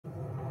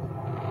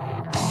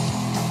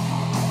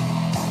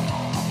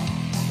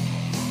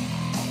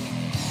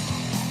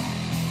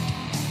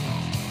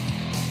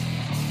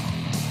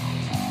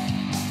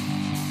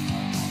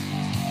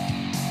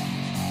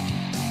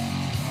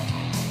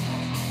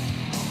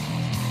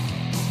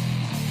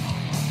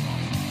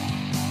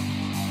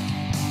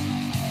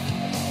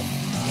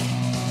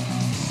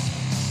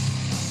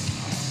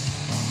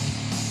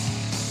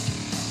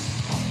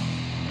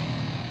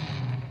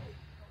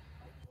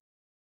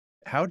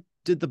how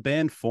did the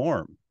band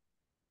form?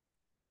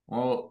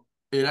 Well,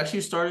 it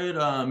actually started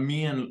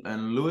me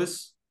and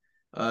Lewis.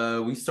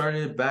 We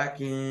started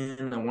back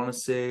in I want to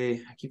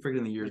say I keep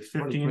forgetting the year. Like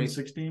 15,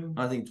 16?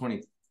 I think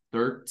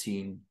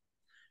 2013.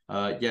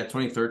 Yeah,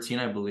 2013,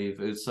 I believe.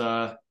 It's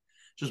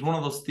just one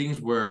of those things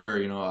where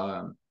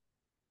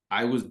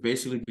I was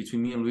basically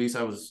between me and Luis.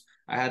 I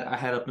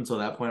had up until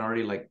that point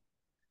already like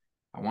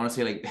I want to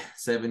say like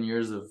 7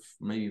 years of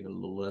maybe even a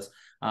little less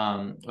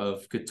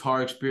of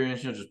guitar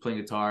experience, just playing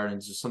guitar. And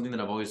it's just something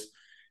that I've always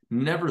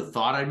never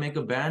thought I'd make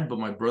a band, but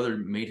my brother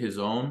made his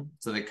own.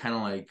 So they kind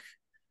of like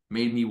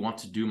made me want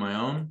to do my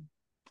own.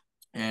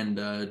 And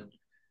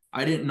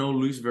I didn't know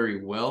Luis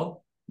very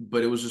well,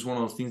 but it was just one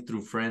of those things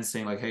through friends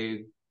saying like,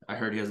 hey, I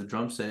heard he has a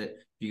drum set. If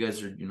you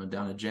guys are,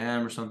 down to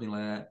jam or something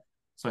like that.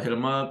 So I hit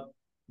him up.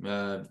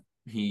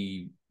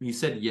 He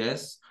said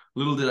yes.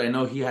 Little did I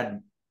know he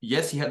had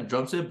a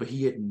drum set, but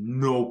he had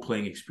no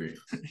playing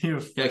experience. He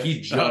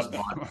just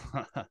bought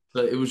it.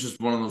 So it was just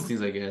one of those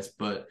things, I guess.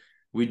 But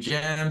we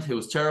jammed. It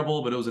was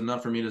terrible, but it was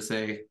enough for me to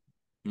say,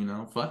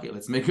 fuck it,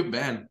 let's make a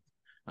band.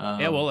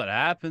 Yeah, well, it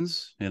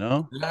happens,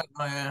 Yeah,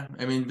 yeah.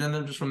 I mean,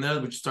 then just from there,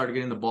 we just started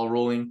getting the ball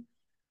rolling.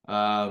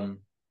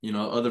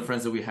 Other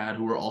friends that we had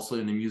who were also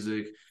into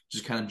music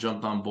just kind of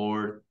jumped on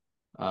board.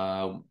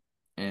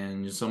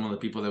 And some of the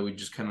people that we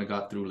just kind of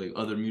got through like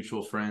other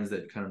mutual friends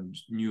that kind of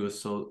knew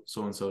us so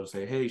and so to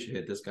say, hey, you should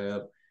hit this guy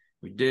up.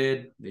 We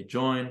did. They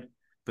joined.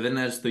 But then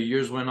as the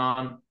years went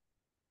on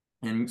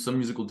and some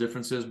musical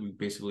differences, we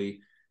basically,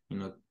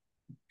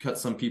 cut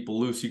some people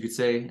loose, you could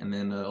say. And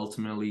then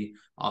ultimately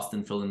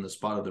Austin filled in the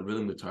spot of the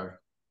rhythm guitar.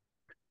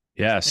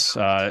 Yes,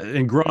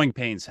 and growing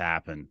pains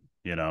happen,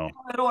 It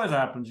always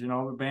happens,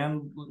 the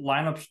band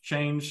lineups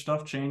change,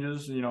 stuff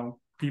changes,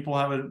 people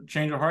have a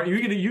change of heart. You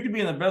could be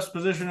in the best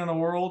position in the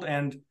world,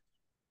 and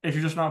if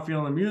you're just not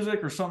feeling the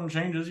music or something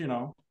changes,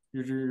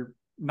 you're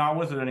not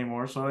with it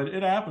anymore. So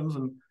it happens.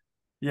 And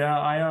yeah,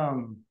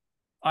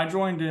 I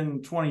joined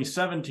in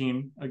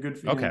 2017, a good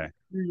few, Okay.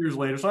 few years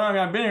later. So I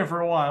mean, I've been here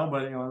for a while,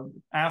 but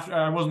after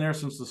I wasn't there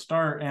since the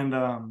start. And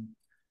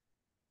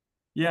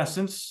yeah,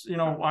 since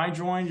I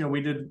joined,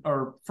 we did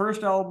our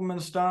first album and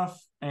stuff,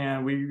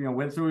 and we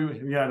went through.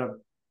 We had a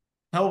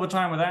hell of a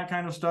time with that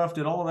kind of stuff.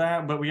 Did all of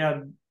that, but we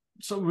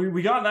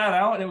got that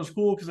out, and it was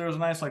cool because there was a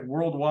nice like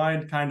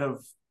worldwide kind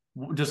of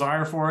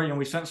desire for it.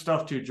 We sent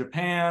stuff to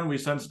Japan, we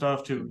sent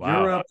stuff to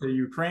Europe, to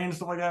Ukraine,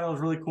 stuff like that. It was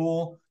really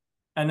cool.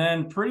 And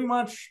then pretty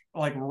much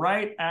like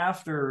right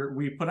after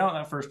we put out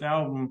that first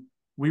album,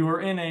 we were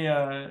in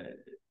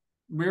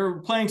we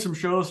were playing some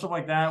shows, stuff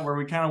like that, where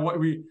we kind of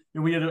we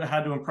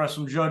had to impress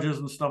some judges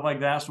and stuff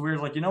like that. So we were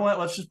like, you know what,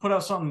 let's just put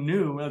out something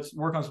new. Let's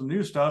work on some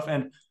new stuff.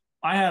 And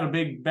I had a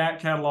big back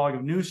catalog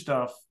of new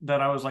stuff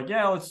that I was like,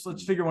 yeah, let's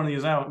figure one of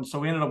these out. And so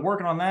we ended up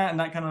working on that, and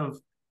that kind of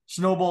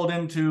snowballed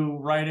into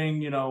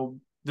writing,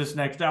 this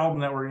next album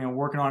that we're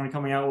working on and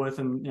coming out with.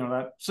 And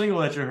that single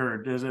that you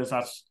heard is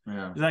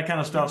that kind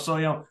of stuff.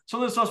 So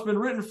some of this stuff's been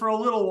written for a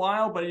little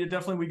while, but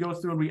we go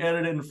through and we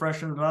edit it and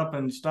freshen it up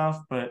and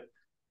stuff. But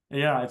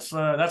yeah, it's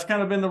that's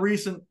kind of been the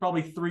recent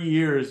probably 3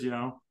 years.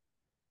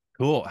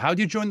 Cool. How'd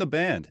you join the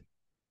band?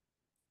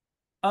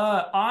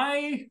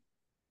 I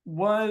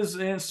was,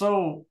 and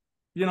so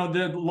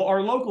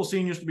our local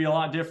scene used to be a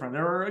lot different.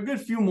 There are a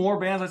good few more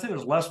bands. I'd say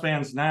there's less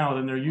bands now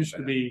than there used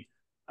to be.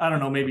 I don't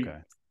know, maybe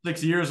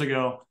 6 years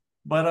ago.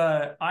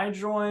 But I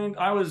joined.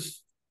 I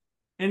was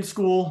in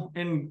school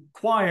in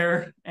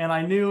choir, and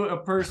I knew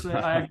a person.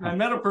 I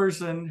met a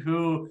person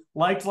who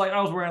liked, like,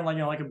 I was wearing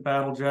like a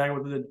battle jacket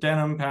with the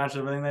denim patch,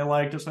 everything. They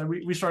liked it, so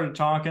we started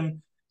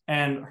talking.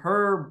 And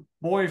her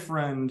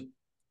boyfriend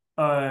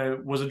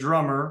was a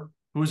drummer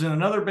who was in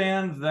another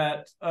band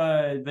that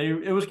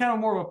it was kind of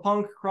more of a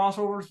punk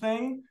crossover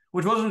thing,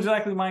 which wasn't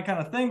exactly my kind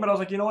of thing. But I was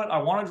like, you know what? I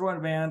want to join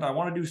a band. I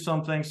want to do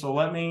something. So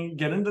let me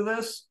get into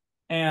this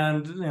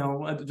and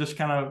just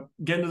kind of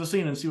get into the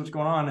scene and see what's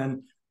going on.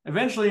 And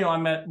eventually, I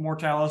met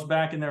Mortalis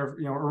back in their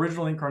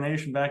original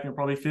incarnation back in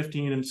probably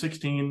 15 and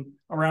 16,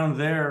 around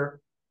there.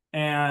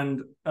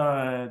 And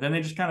then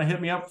they just kind of hit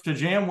me up to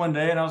jam one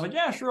day, and I was like,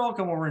 yeah, sure, I'll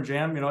come over and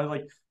jam.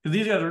 Like, because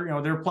these guys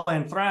are they're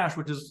playing thrash,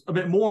 which is a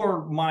bit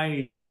more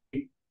my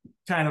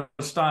kind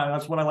of style.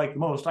 That's what I like the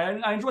most.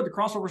 I enjoyed the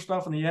crossover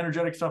stuff and the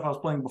energetic stuff I was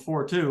playing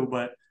before too,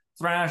 but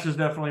thrash is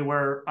definitely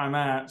where I'm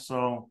at.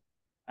 So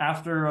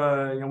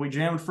after we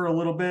jammed for a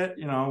little bit,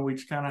 we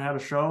just kind of had a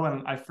show,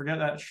 and I forget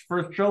that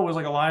first show was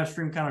like a live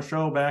stream kind of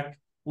show back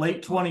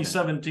late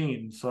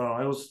 2017. So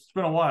it's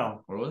been a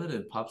while. Or was it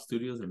in Pop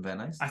Studios in Van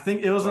Nuys? I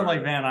think it was in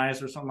like Van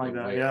Nuys or something like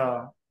that.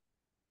 Yeah.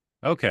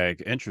 Okay,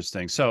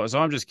 interesting. So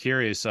I'm just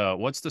curious,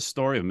 what's the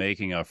story of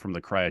making From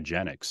the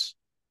Cryogenics?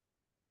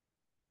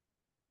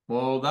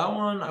 Well, that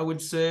one I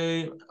would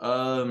say,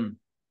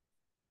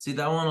 see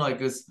that one like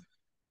is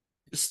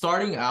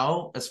starting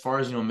out as far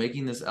as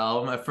making this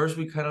album. At first,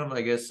 we kind of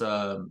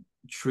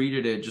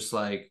treated it just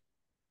like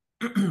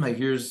like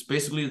here's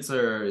basically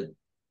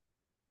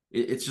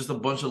it's just a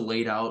bunch of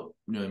laid out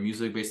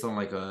music based on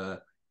like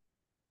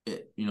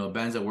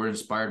bands that we're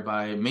inspired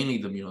by, mainly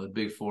the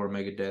big four: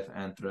 Megadeth,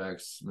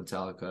 Anthrax,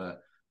 Metallica,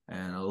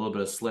 and a little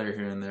bit of Slayer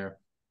here and there.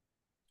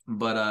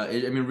 But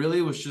really,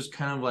 it was just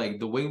kind of like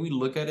the way we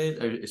look at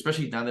it,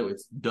 especially now that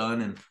it's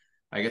done, and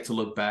I get to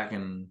look back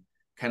and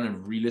kind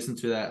of re-listen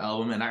to that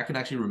album, and I can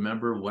actually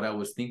remember what I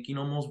was thinking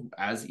almost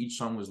as each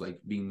song was like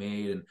being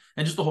made,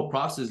 and just the whole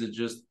process. It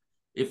just,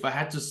 if I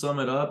had to sum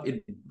it up,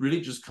 it really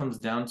just comes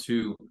down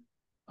to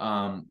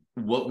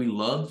what we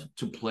loved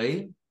to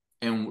play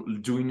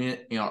and doing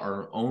it in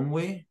our own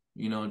way.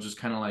 Just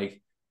kind of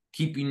like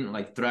keeping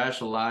like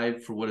thrash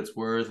alive for what it's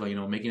worth, like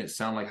making it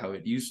sound like how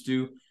it used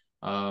to.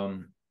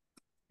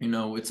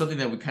 It's something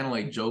that we kind of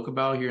like joke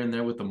about here and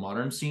there with the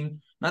modern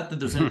scene. Not that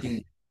there's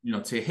anything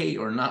to hate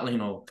or not.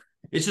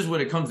 It's just what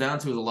it comes down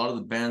to is a lot of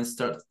the bands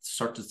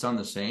start to sound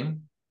the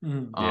same.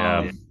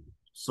 Yeah.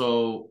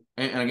 So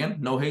and again,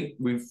 no hate.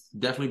 We've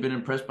definitely been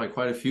impressed by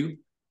quite a few.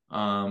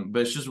 But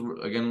it's just,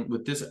 again,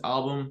 with this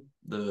album,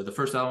 the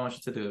first album, I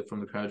should say,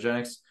 from the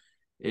Cryogenics,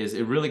 is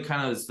it really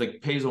kind of is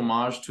like pays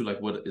homage to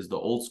like what is the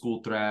old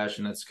school thrash,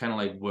 and that's kind of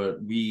like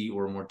what we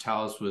or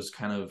Mortalis was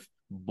kind of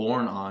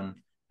born on,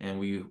 and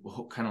we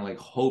kind of like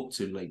hope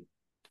to like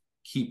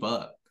keep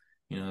up,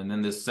 and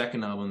then this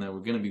second album that we're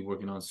going to be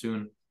working on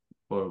soon,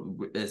 or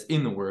that's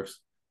in the works,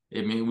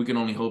 we can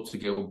only hope to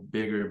get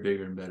bigger,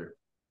 and better.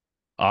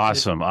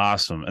 Awesome.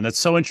 And that's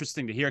so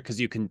interesting to hear, because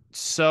you can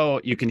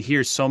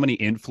hear so many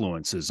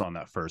influences on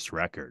that first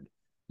record,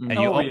 and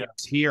you always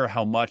hear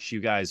how much you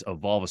guys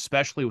evolve,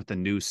 especially with the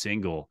new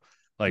single.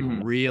 Like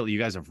you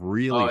guys have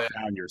really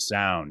found your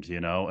sound,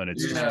 and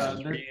it's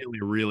just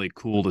really, really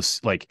cool to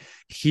like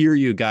hear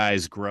you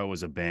guys grow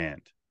as a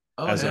band.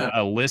 As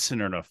a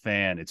listener and a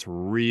fan, it's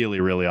really,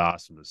 really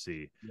awesome to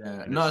see.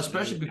 Yeah, no,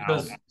 especially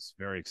because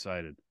very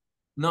excited.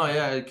 No,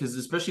 yeah, because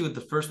especially with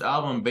the first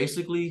album,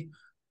 basically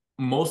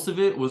most of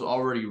it was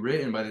already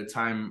written by the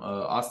time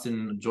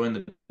Austin joined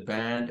the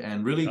band,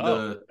 and really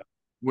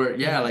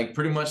like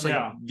pretty much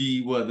like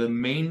the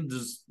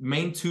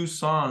main two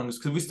songs,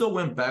 because we still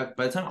went back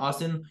by the time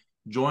Austin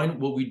joined.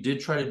 What we did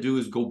try to do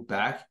is go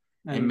back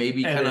and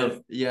maybe kind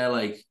of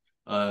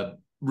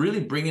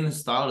really bring in his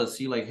style to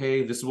see like,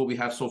 hey, this is what we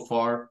have so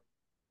far.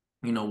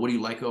 What do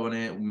you like on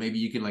it? Maybe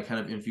you can like kind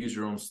of infuse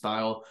your own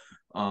style.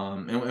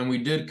 And we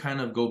did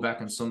kind of go back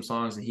in some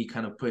songs, and he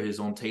kind of put his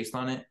own taste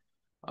on it.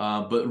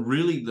 But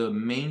really, the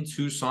main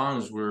two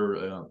songs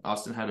where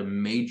Austin had a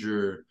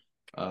major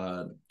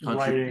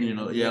writing,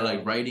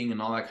 like writing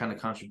and all that kind of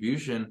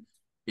contribution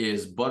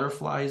is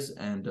Butterflies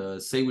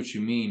and Say What You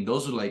Mean.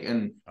 Those are like,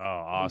 and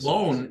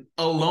awesome.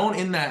 alone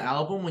in that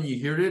album, when you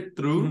hear it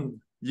through,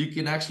 you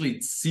can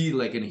actually see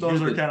like and hear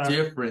the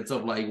difference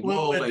of like,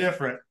 whoa, like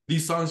different.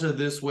 These songs are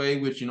this way,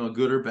 which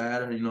good or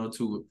bad, or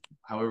to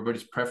how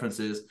everybody's preference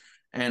is.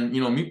 And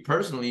me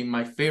personally,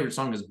 my favorite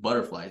song is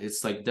Butterflies.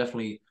 It's like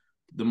definitely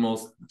the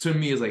most, to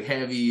me, is like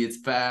heavy,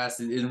 it's fast,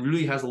 it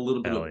really has a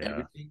little bit of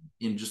everything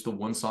in just the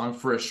one song,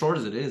 for as short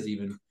as it is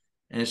even.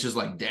 And it's just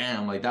like,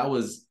 damn, like that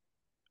was,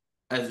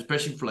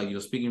 especially for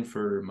like speaking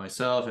for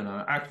myself, and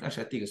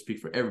actually I think I speak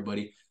for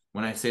everybody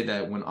when I say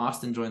that when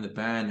Austin joined the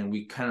band and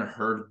we kind of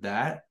heard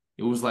that,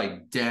 it was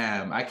like,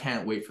 damn, I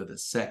can't wait for the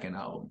second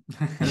album.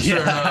 Sure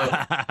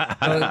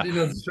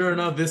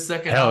enough, this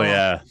second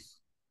album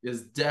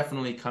is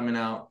definitely coming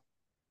out.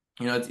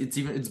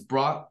 It's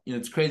brought,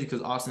 it's crazy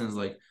because Austin is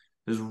like,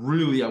 has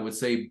really, I would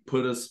say,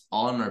 put us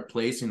all in our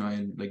place,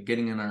 and like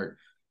getting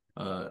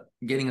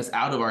us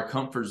out of our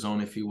comfort zone,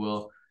 if you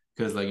will.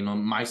 Because like,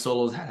 my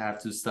solos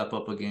have to step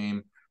up a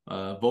game,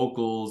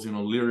 vocals,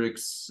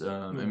 lyrics,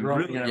 and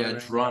really,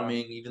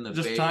 drumming, even the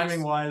just bass.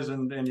 Timing wise,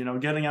 and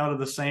getting out of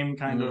the same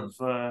kind of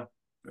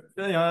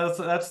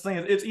that's the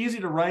thing. It's easy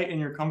to write in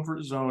your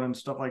comfort zone and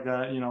stuff like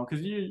that,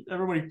 because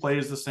everybody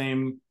plays the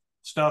same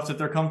stuff that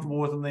they're comfortable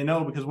with and they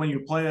know, because when you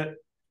play it,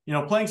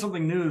 playing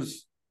something new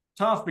is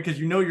tough because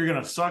you're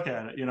gonna suck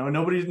at it.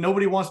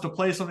 Nobody wants to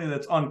play something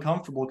that's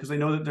uncomfortable because they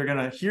know that they're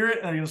gonna hear it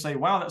and they're gonna say,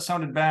 wow, that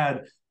sounded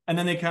bad, and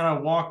then they kind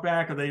of walk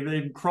back, or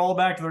they crawl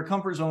back to their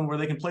comfort zone where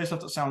they can play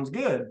stuff that sounds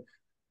good.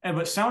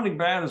 But sounding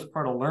bad is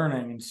part of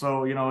learning. And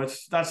so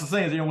that's the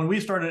thing is, when we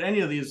started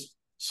any of these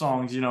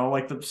songs,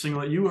 like the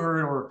single that you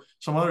heard or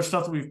some other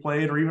stuff that we've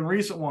played, or even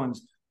recent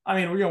ones, I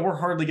mean, we're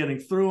hardly getting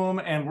through them,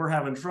 and we're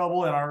having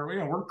trouble,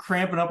 and we're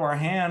cramping up our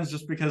hands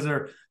just because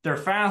they're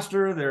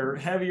faster, they're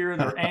heavier,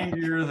 they're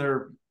angrier,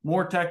 they're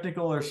more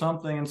technical or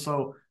something. And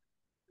so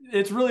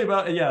it's really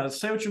about,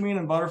 Say What You Mean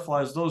and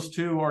Butterflies. Those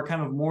two are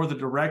kind of more the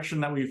direction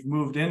that we've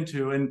moved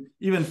into, and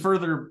even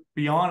further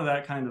beyond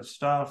that kind of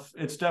stuff.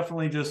 It's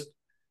definitely just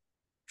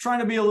trying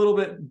to be a little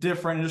bit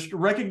different and just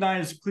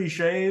recognize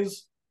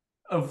cliches,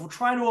 of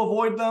trying to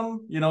avoid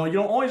them. You don't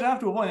always have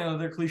to avoid them.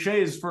 They're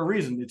cliches for a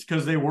reason. It's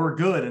because they were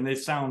good and they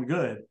sound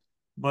good.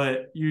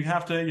 But you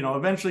have to,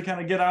 eventually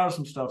kind of get out of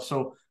some stuff.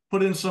 So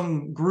put in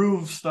some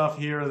groove stuff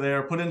here or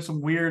there. Put in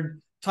some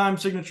weird time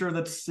signature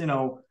that's,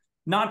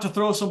 not to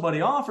throw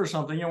somebody off or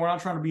something. We're not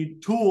trying to be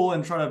Tool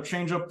and try to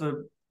change up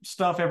the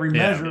stuff every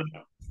measure.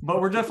 But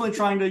we're definitely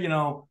trying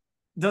to,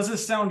 does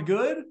this sound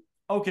good?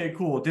 okay,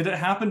 cool. Did it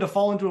happen to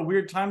fall into a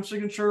weird time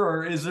signature,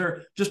 or is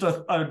there just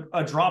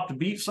a dropped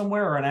beat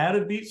somewhere or an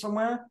added beat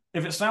somewhere?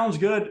 If it sounds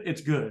good,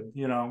 it's good,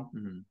 you know?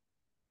 Mm-hmm.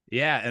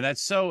 Yeah, and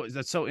that's so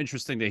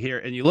interesting to hear.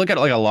 And you look at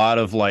like a lot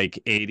of like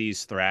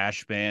 80s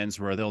thrash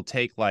bands where they'll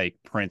take like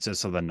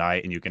Princess of the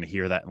Night and you can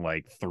hear that in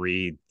like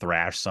 3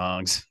 thrash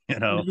songs, you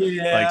know, like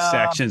Yeah.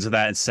 sections of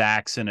that in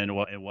Saxon and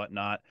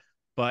whatnot.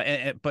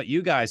 But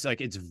you guys,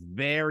 like, it's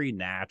very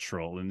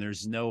natural and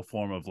there's no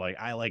form of like,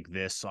 I like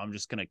this, so I'm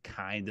just gonna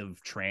kind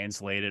of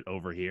translate it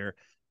over here.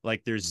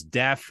 Like there's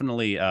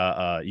definitely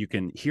you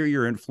can hear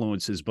your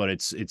influences, but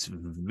it's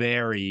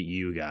very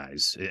you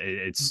guys.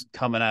 It's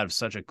coming out of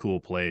such a cool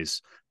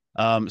place.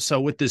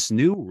 So with this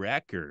new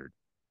record,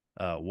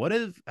 what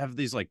have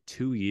these like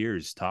 2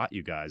 years taught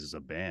you guys as a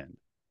band?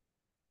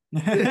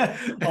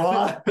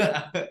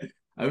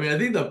 I mean, I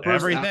think the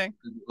first Everything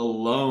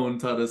alone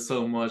taught us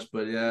so much,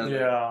 but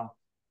yeah,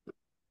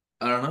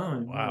 I don't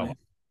know. Wow.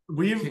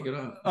 We've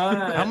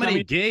how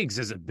many gigs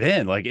has it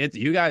been? Like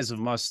you guys have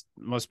must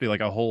be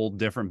like a whole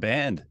different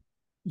band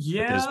at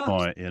this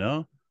point, you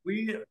know?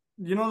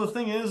 The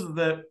thing is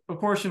that, of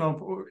course,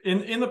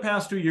 in the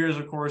past 2 years,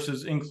 of course,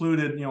 has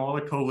included, all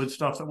the COVID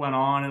stuff that went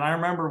on. And I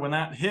remember when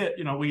that hit,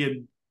 we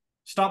had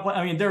stopped playing.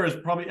 I mean, there was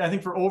probably, I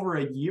think for over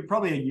a year,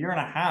 probably a year and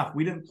a half,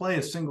 we didn't play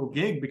a single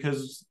gig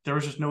because there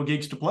was just no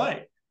gigs to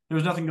play. There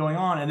was nothing going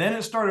on. And then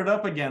it started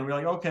up again. We're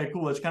like, okay,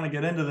 cool, let's kind of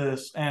get into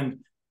this and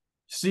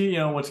see,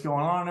 what's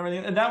going on and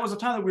everything. And that was the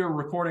time that we were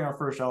recording our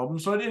first album.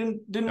 So it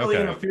didn't really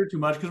interfere too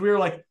much because we were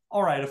like,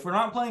 all right, if we're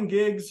not playing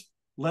gigs,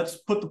 let's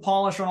put the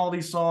polish on all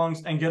these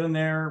songs and get in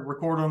there,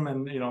 record them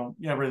and,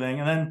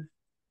 everything. And then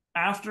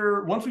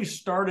once we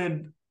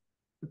started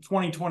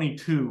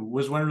 2022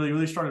 was when we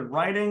really started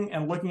writing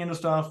and looking into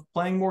stuff,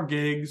 playing more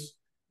gigs.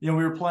 We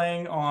were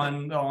playing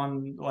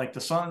on like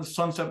the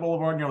Sunset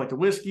Boulevard, like the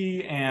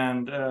Whiskey,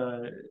 and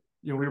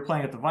we were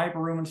playing at the Viper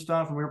Room and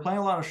stuff, and we were playing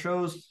a lot of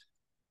shows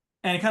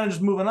and kind of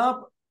just moving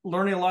up,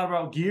 learning a lot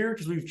about gear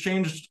because we've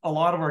changed a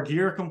lot of our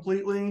gear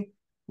completely,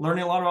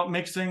 learning a lot about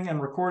mixing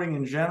and recording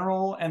in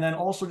general, and then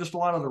also just a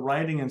lot of the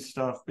writing and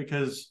stuff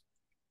because,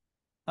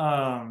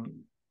 the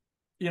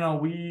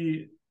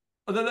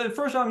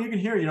first album you can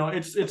hear,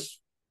 it's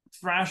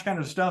thrash kind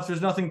of stuff.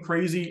 There's nothing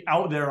crazy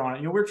out there on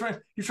it. You're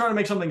trying to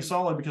make something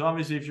solid because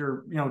obviously if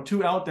you're,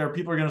 too out there,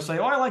 people are going to say,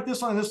 oh, I like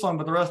this song and this song,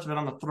 but the rest of it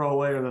I'm going to throw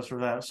away or this or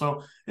that.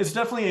 So it's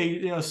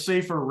definitely a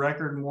safer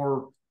record,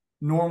 more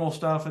normal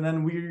stuff. And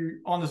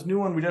then on this new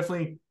one, we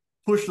definitely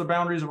push the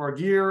boundaries of our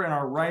gear and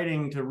our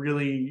writing to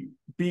really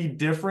be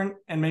different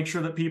and make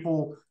sure that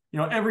people,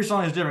 every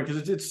song is different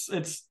because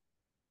it's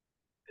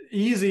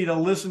easy to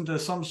listen to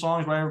some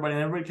songs by everybody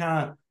and everybody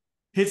kind of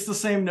hits the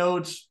same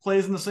notes,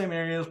 plays in the same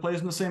areas, plays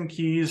in the same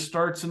keys,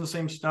 starts in the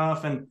same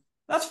stuff. And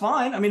that's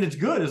fine. I mean, it's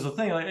good as a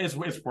thing. Like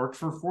it's worked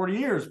for 40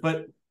 years,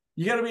 but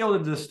you got to be able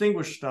to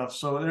distinguish stuff.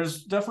 So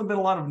there's definitely been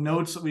a lot of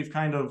notes that we've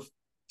kind of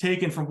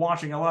taken from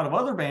watching a lot of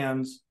other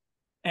bands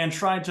and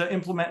tried to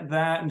implement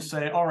that and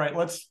say, all right,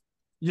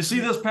 you see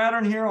this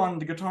pattern here on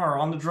the guitar,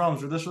 on the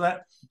drums, or this or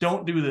that,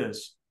 don't do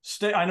this.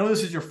 I know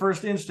this is your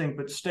first instinct,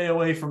 but stay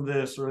away from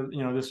this or,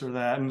 this or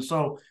that. And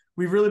so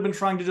we've really been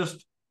trying to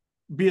just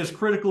be as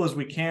critical as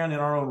we can in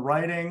our own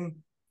writing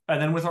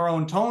and then with our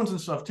own tones and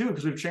stuff too,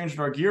 because we've changed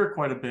our gear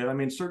quite a bit. I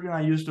mean, Sergio and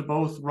I used to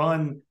both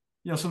run,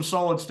 some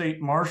solid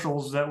state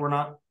Marshalls that were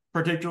not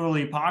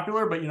particularly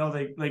popular, but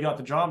they got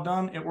the job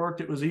done. It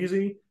worked. It was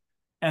easy.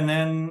 And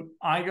then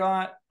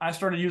I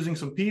started using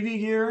some PV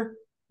gear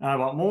and I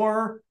bought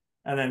more.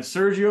 And then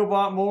Sergio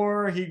bought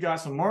more. He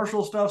got some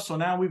Marshall stuff. So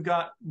now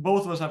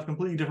both of us have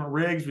completely different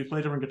rigs. We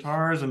play different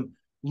guitars and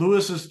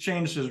Lewis has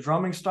changed his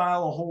drumming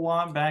style a whole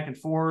lot back and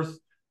forth.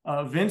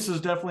 Vince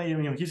is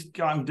definitely, he's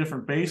gotten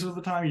different basses at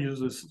the time. He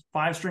uses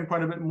 5-string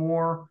quite a bit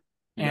more.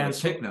 And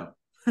pick now.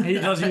 He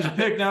does use a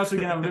pick now, so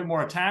he can have a bit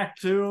more attack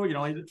too.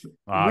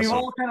 Awesome. We've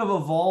all kind of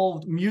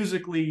evolved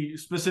musically,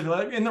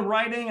 specifically in the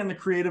writing and the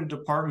creative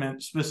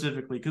department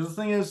specifically. Because the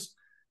thing is,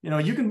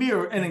 you can be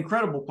an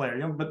incredible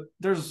player, but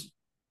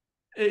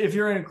if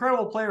you're an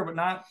incredible player but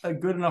not a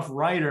good enough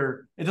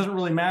writer, it doesn't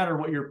really matter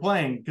what you're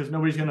playing because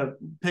nobody's going to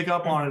pick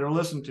up on it or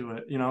listen to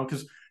it.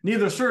 Because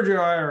neither Sergio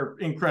or I are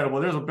incredible.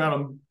 There's about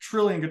 1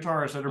 trillion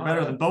guitarists that are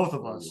better than both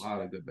of us. A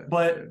lot of good bands.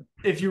 But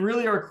if you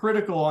really are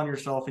critical on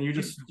yourself and you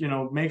just,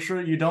 make sure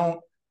that you don't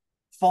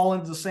fall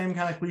into the same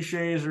kind of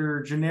cliches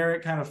or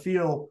generic kind of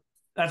feel,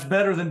 that's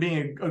better than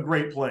being a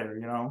great player,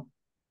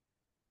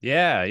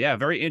 Yeah,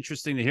 very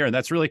interesting to hear. And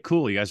that's really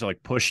cool. You guys are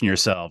like pushing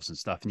yourselves and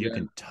stuff, and you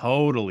can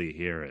totally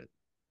hear it.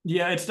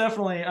 Yeah, it's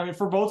definitely, I mean,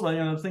 for both of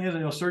us, the thing is,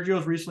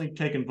 Sergio's recently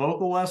taken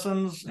vocal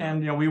lessons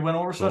and, we went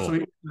over stuff so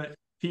he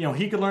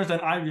could learn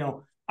that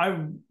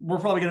we're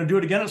probably going to do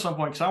it again at some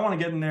point because I want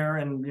to get in there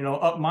and,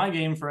 up my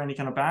game for any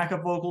kind of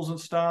backup vocals and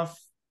stuff.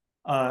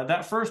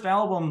 That first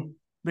album,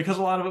 because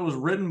a lot of it was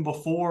written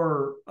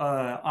before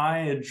I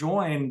had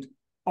joined,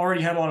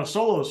 already had a lot of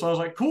solos. So I was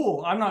like,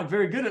 cool, I'm not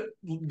very good at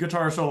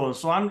guitar solos,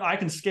 so I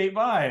can skate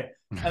by.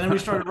 And then we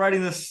started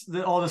writing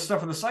all this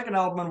stuff for the second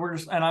album,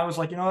 and I was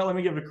like, let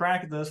me give it a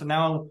crack at this. And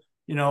now,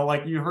 you know,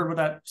 like you heard with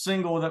that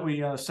single that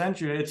we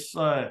sent you, it's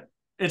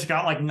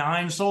got like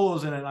 9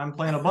 solos in it. I'm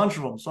playing a bunch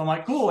of them. So I'm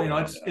like, cool, you know,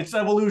 it's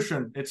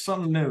evolution. It's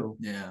something new.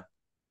 Yeah.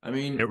 I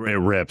mean, it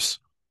rips.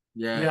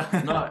 Yeah.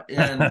 No,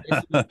 and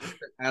basically just to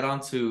add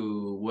on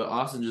to what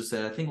Austin just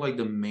said, I think like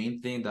the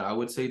main thing that I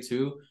would say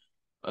too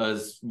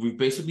is we've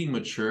basically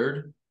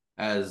matured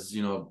as,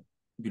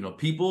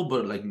 people,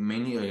 but like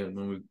mainly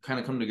when we kind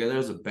of come together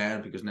as a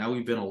band, because now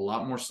we've been a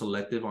lot more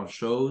selective on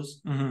shows.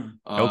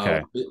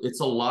 Okay. It's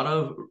a lot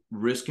of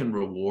risk and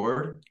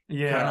reward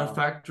kind of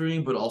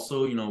factoring, but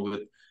also,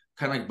 with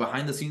kind of like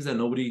behind the scenes that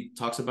nobody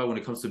talks about when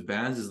it comes to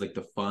bands is like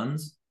the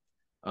funds.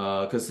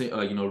 Because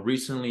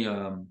recently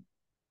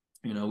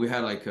we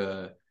had like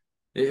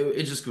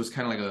it just was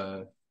kind of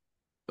like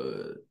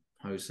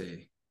how do you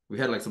say, we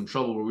had like some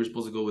trouble where we were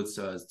supposed to go with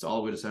all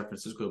the way to San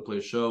Francisco to play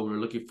a show. We were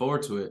looking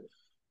forward to it,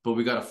 but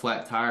we got a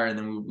flat tire, and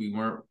then we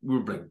were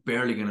like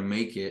barely gonna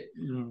make it.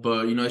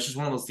 But it's just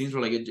one of those things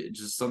where like it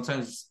just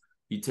sometimes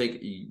you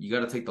got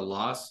to take the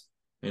loss,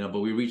 but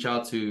we reach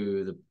out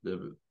to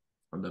the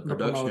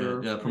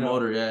production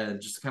promoter,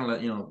 and just kind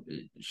of let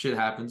shit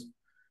happens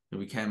and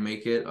we can't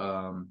make it.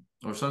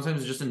 Or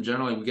sometimes just in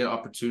general, like, we get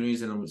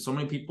opportunities, and so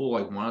many people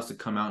like want us to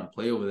come out and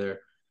play over there,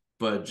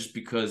 but just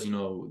because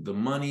the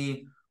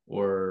money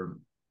or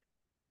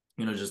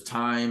just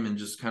time and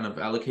just kind of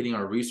allocating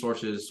our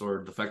resources,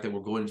 or the fact that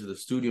we're going into the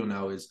studio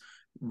now, is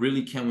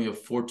really, can we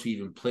afford to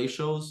even play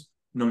shows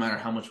no matter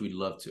how much we'd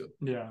love to?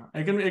 Yeah,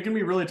 it can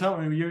be really tough.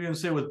 I mean, you can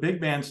say with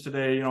big bands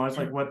today, it's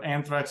like what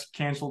Anthrax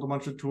canceled a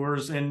bunch of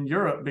tours in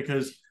Europe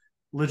because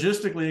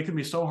logistically it can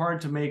be so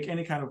hard to make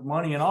any kind of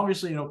money. And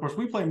obviously, of course,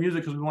 we play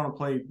music because we want to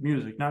play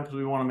music, not because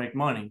we want to make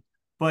money.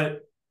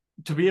 But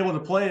to be able to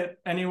play it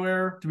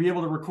anywhere, to be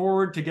able to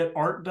record, to get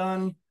art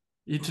done,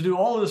 to do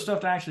all of this stuff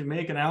to actually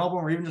make an album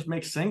or even just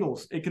make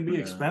singles, it can be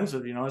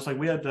expensive. It's like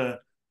we had to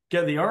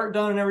get the art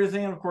done and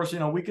everything. And of course,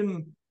 we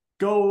can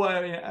go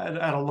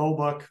at a low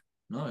buck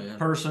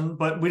person,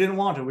 but we didn't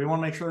want to. We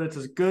want to make sure that it's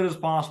as good as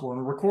possible.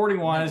 And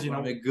recording wise,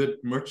 make good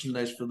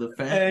merchandise for the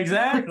fans.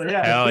 Exactly.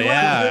 Yeah. Hell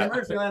yeah.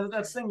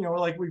 That's thing.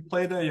 Like we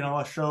played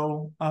a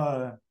show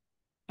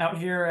out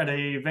here at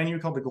a venue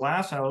called the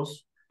Glass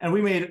House, and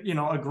we made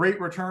a great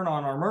return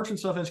on our merch and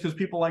stuff. And it's because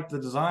people like the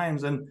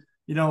designs. And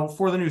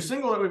for the new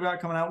single that we've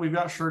got coming out, we've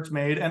got shirts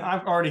made, and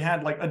I've already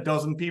had like a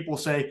dozen people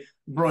say,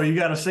 "Bro, you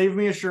got to save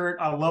me a shirt.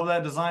 I love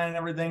that design and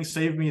everything.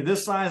 Save me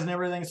this size and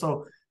everything."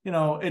 So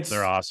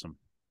they're awesome.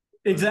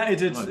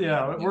 Exactly.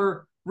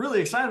 We're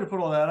really excited to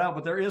put all that out,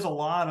 but there is a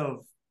lot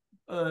of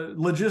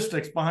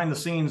logistics behind the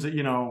scenes that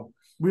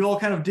we all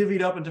kind of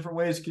divvied up in different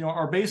ways.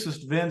 Our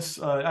bassist Vince,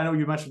 I know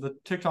you mentioned the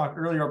TikTok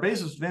earlier. Our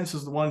bassist Vince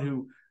is the one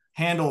who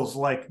handles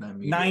like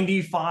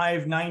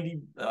 95,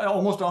 90,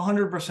 almost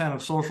 100%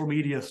 of social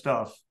media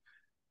stuff.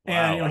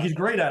 And he's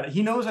great at it.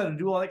 He knows how to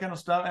do all that kind of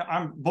stuff.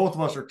 Both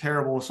of us are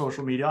terrible with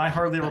social media. I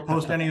hardly ever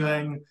post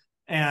anything.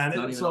 And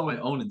not even on my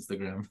own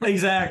Instagram.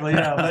 Exactly,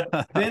 yeah.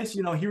 But Vince,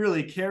 he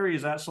really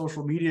carries that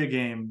social media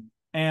game,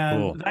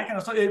 and that kind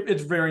of stuff.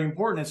 It's very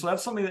important, and so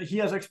that's something that he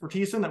has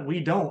expertise in that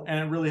we don't, and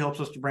it really helps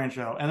us to branch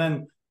out. And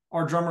then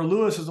our drummer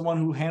Lewis is the one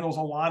who handles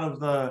a lot of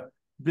the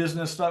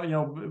business stuff.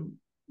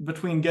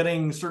 Between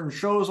getting certain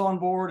shows on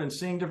board and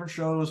seeing different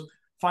shows,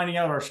 finding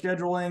out our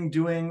scheduling,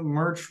 doing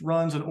merch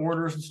runs and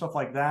orders and stuff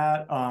like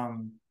that.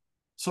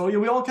 So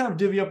we all kind of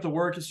divvy up the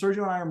work.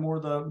 Sergio and I are more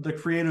the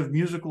creative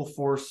musical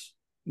force.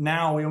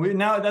 Now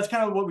that's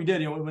kind of what we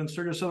did. When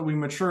Sergio said we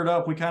matured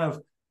up, we kind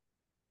of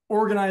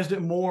organized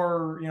it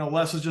more,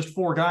 less as just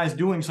 4 guys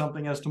doing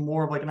something as to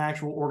more of like an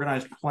actual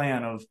organized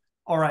plan of,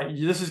 all right,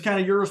 this is kind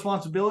of your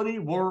responsibility.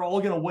 We're all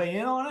going to weigh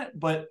in on it,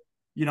 but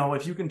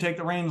if you can take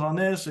the reins on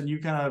this and you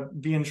kind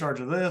of be in charge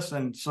of this.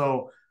 And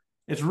so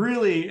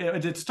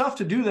it's tough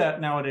to do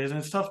that nowadays, and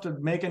it's tough to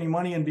make any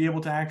money and be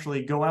able to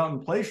actually go out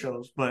and play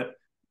shows, but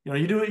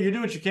you do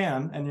what you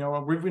can. And,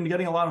 we've been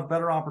getting a lot of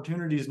better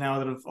opportunities now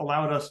that have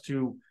allowed us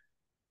to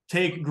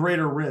take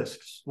greater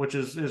risks, which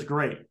is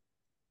great.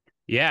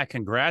 Yeah.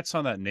 Congrats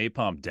on that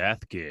Napalm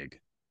Death gig.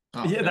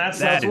 Oh, yeah.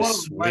 That's one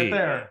right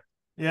there.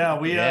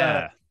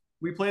 Yeah.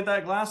 We played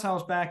that Glass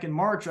House back in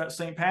March at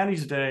St.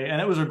 Patty's Day, and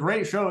it was a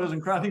great show. It was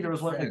incredible. I think there was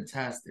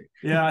fantastic.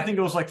 Yeah. I think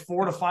it was like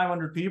 400 to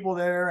 500 people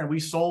there, and we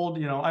sold,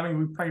 we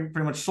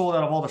pretty much sold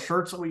out of all the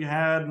shirts that we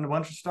had and a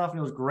bunch of stuff, and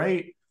it was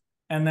great.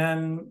 And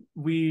then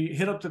we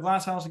hit up the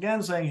Glass House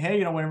again saying,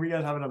 hey, whenever you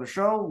guys have another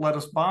show, let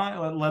us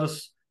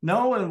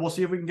know, and we'll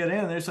see if we can get in.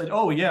 And they said,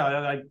 oh,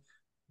 yeah,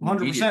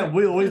 100%.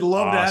 We'd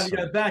love to have you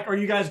guys back. Are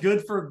you guys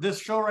good for this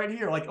show right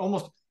here? Like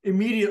almost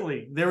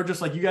immediately. They were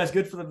just like, you guys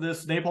good for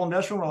this Napalm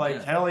Death show? We're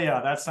like, hell yeah,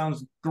 that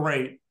sounds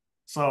great.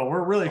 So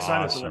we're really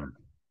excited for them.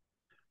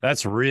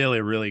 That's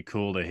really, really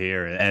cool to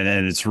hear.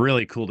 And it's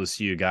really cool to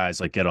see you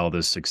guys like get all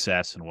this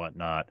success and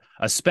whatnot,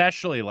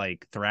 especially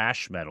like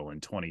thrash metal in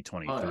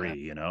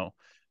 2023,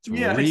 It's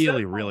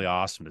really, really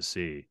awesome to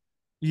see.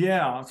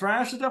 Yeah,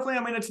 thrash is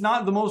definitely, it's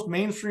not the most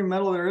mainstream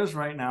metal there is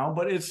right now,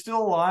 but it's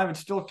still alive. It's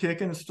still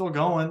kicking. It's still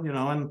going,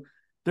 and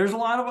there's a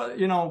lot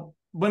of,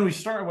 when we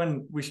started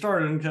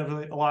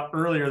and a lot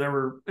earlier,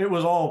 it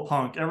was all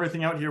punk.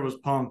 Everything out here was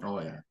punk.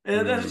 Oh yeah.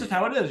 That's just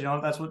how it is.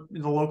 That's what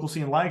the local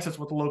scene likes. That's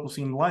what the local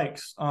scene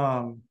likes.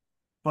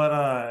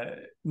 But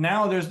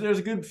now there's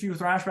a good few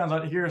thrash bands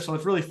out here, so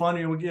it's really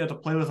fun. We get to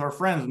play with our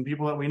friends and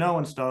people that we know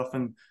and stuff.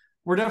 And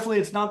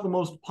it's not the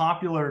most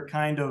popular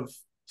kind of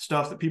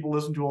stuff that people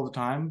listen to all the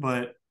time,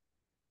 but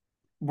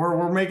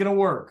we're making it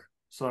work.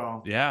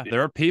 So yeah,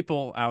 there are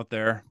people out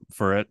there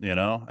for it,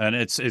 and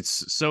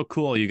it's so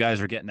cool. You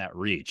guys are getting that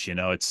reach,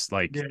 it's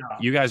like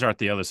you guys are at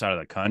the other side of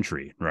the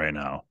country right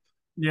now.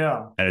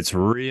 Yeah. And it's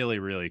really,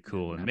 really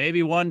cool. And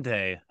maybe one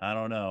day, I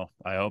don't know,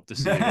 I hope to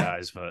see you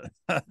guys, but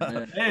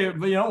hey,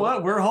 but you know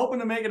what? We're hoping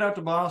to make it out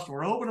to Boston.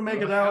 We're hoping to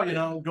make it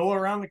out, go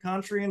around the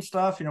country and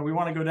stuff. We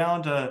want to go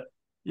down to,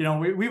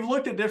 we've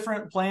looked at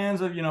different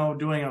plans of,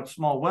 doing a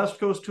small West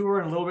Coast tour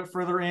and a little bit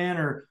further in,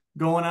 or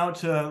going out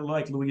to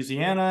like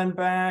Louisiana and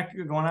back,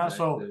 going out.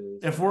 So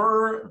if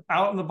we're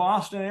out in the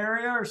Boston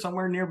area or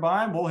somewhere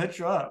nearby, we'll hit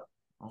you up.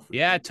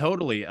 Yeah,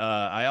 totally.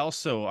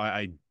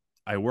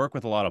 I work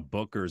with a lot of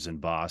bookers in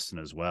Boston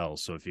as well.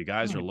 So if you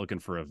guys are looking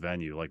for a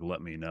venue, like,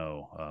 let me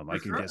know. I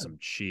can get some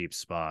cheap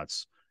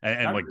spots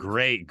and like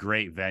great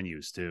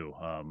venues too.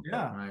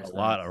 Yeah, a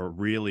lot of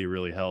really,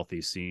 really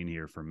healthy scene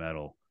here for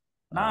metal.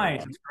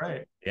 Nice. That's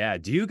great. Yeah.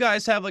 Do you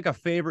guys have like a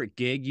favorite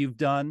gig you've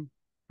done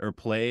or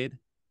played?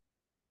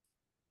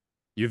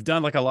 You've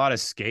done like a lot of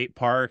skate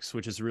parks,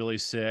 which is really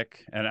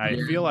sick. And I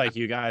feel like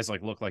you guys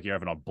like look like you're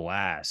having a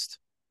blast.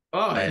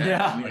 Oh,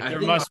 yeah. Like,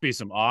 there must be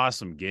some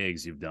awesome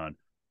gigs you've done.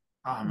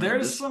 Oh,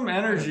 there's some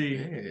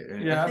energy.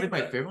 Yeah, I think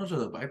my favorite ones are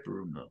the Viper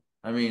Room, though.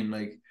 I mean,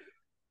 like,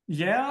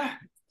 yeah,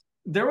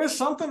 there was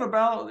something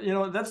about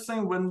that's the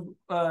thing when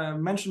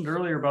mentioned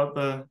earlier about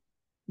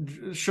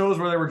the shows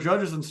where there were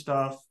judges and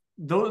stuff.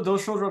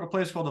 Those shows were at a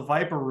place called the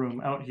Viper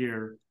Room out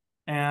here,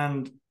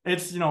 and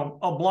it's a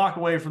block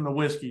away from the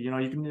whiskey. You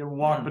can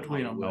walk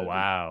between them. Oh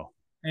wow!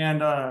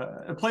 And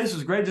the place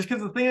is great just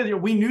because the thing is,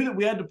 we knew that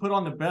we had to put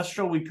on the best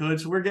show we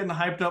could, so we were getting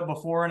hyped up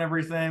before and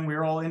everything. We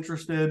were all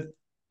interested.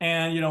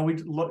 And, we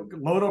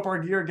load up our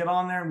gear, get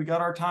on there, and we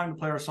got our time to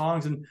play our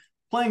songs. And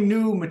playing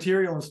new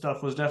material and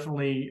stuff was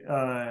definitely,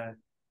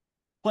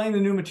 playing the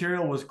new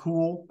material was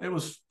cool. It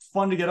was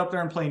fun to get up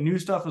there and play new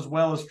stuff as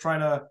well as try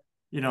to,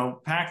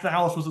 pack the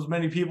house with as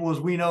many people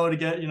as we know to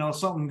get,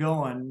 something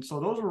going.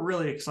 So those were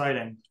really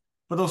exciting.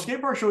 But those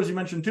skate park shows you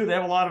mentioned too, they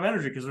have a lot of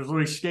energy because there's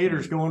literally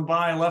skaters going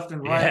by left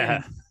and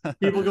right, and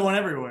people going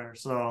everywhere.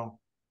 So.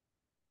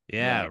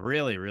 Yeah,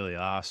 really, really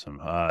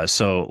awesome.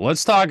 So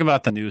let's talk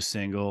about the new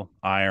single,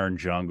 Iron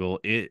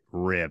Jungle. It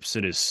rips.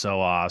 It is so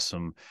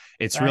awesome.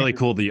 It's really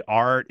cool. The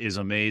art is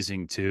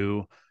amazing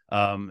too.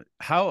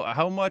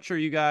 How much are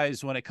you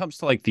guys, when it comes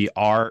to like the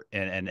art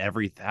and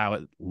everything, how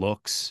it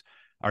looks,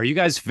 are you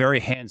guys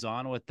very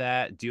hands-on with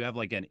that? Do you have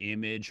like an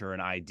image or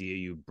an idea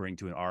you bring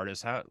to an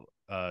artist? How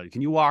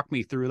can you walk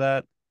me through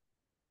that?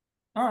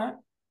 All right.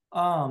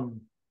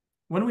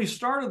 When we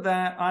started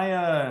that,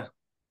 I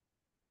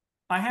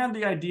had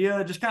the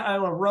idea, just kind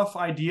of a rough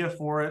idea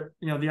for it.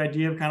 The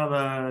idea of kind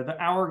of the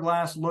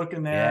hourglass look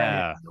in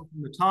there,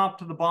 from the top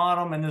to the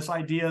bottom, and this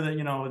idea that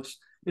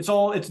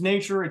it's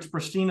nature, it's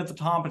pristine at the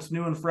top, it's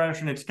new and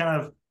fresh, and it's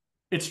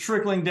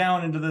trickling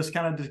down into this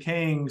kind of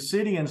decaying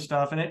city and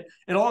stuff. And it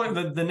all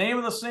the name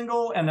of the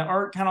single and the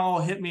art kind of all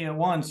hit me at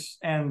once,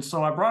 and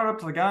so I brought it up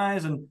to the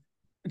guys and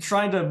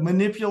tried to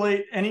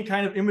manipulate any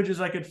kind of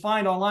images I could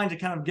find online to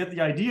kind of get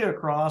the idea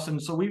across.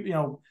 And so we,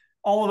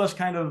 all of us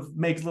kind of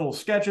make little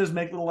sketches,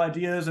 make little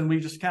ideas, and we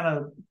just kind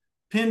of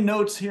pin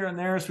notes here and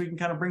there so we can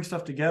kind of bring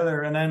stuff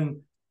together. And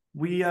then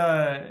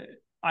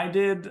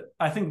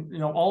I think,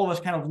 all of us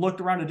kind of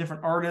looked around at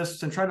different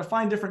artists and tried to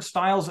find different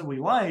styles that we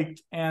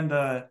liked. And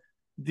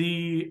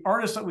the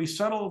artist that we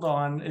settled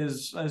on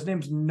his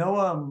name's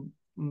Noah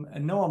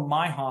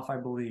Myhoff, I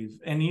believe.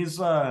 And he's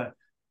done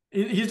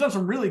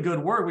some really good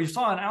work. We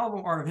saw an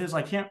album art of his.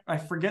 I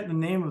forget the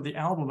name of the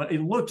album, but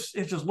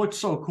it just looked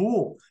so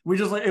cool.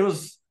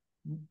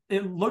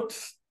 It looked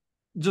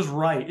just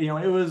right. It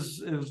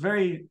was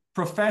very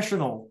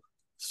professional.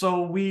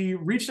 So we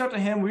reached out to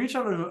him. We reached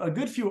out to a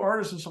good few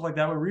artists and stuff like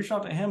that. We reached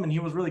out to him and he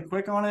was really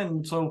quick on it.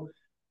 And so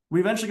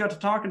we eventually got to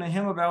talking to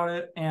him about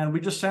it. And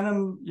we just sent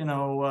him,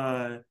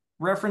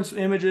 reference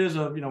images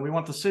of, we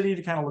want the city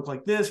to kind of look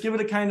like this, give it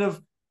a kind of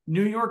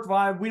New York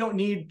vibe. We don't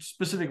need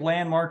specific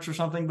landmarks or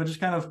something, but just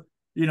kind of,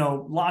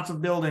 lots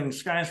of buildings,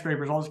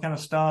 skyscrapers, all this kind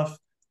of stuff.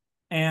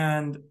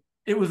 And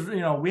it was,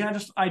 we had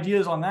just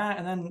ideas on that.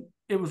 And then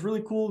it was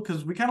really cool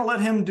because we kind of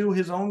let him do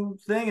his own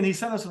thing. And he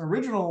sent us an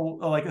original,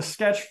 like a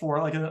sketch for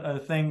it, like a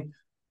thing.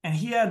 And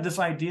he had this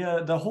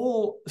idea, the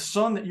whole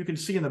sun that you can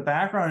see in the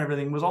background and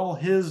everything was all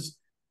his.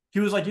 He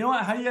was like,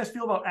 what, how do you guys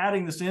feel about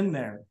adding this in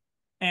there?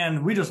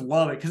 And we just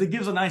love it because it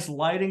gives a nice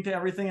lighting to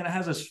everything. And it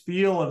has this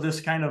feel of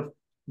this kind of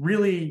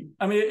really,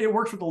 it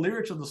works with the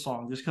lyrics of the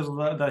song just because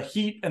of the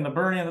heat and the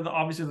burning and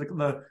obviously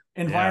the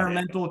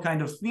environmental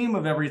kind of theme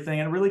of everything.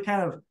 And it really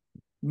kind of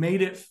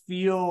made it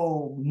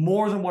feel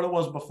more than what it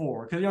was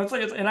before. Because, it's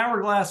like an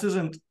hourglass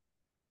isn't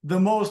the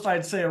most,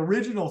 I'd say,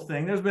 original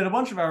thing. There's been a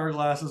bunch of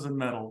hourglasses in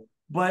metal,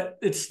 but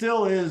it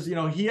still is,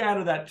 he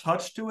added that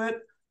touch to it.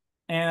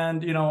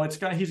 And,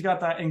 he's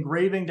got that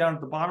engraving down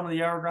at the bottom of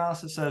the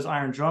hourglass that says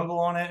Iron Jungle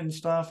on it and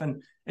stuff.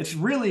 And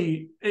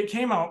it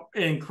came out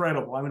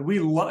incredible. I mean,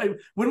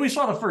 when we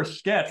saw the first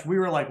sketch, we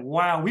were like,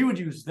 wow, we would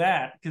use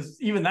that,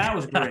 because even that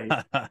was great.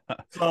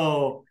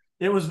 So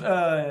it was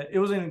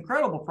an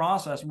incredible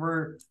process.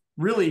 We're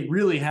really,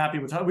 really happy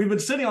with how we've been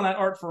sitting on that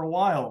art for a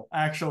while,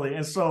 actually.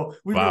 And so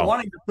we've been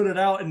wanting to put it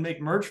out and make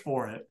merch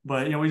for it.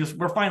 But,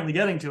 we're finally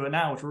getting to it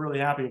now, which we're really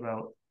happy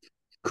about.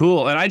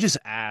 Cool. And I just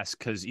ask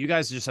because you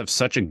guys just have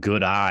such a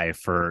good eye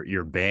for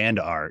your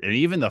band art, and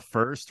even the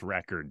first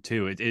record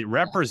too. It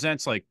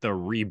represents like the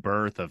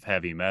rebirth of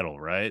heavy metal,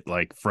 right?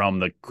 Like from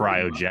the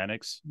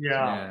Cryogenics.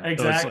 Yeah,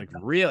 exactly. So it's like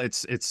real.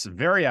 It's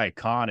very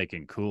iconic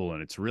and cool,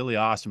 and it's really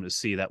awesome to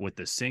see that with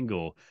the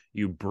single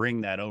you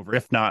bring that over,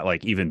 if not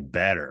like even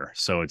better.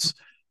 So it's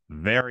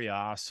very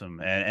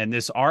awesome. And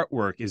this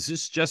artwork, is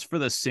this just for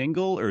the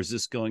single, or is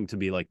this going to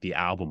be like the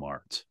album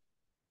art?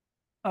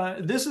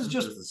 This is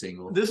just the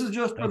single. This is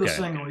just for the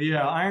single.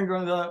 Yeah, Iron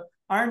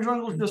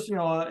Jungle is just,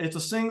 it's a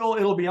single.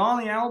 It'll be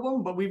on the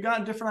album, but we've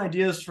got different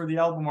ideas for the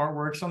album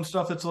artwork. Some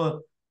stuff that's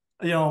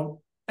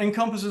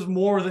encompasses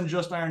more than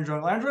just Iron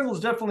Jungle. Iron Jungle is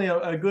definitely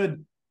a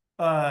good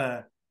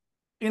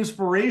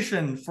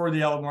inspiration for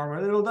the album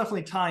artwork. It'll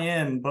definitely tie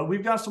in, but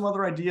we've got some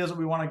other ideas that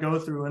we want to go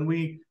through, and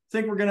we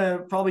think we're gonna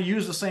probably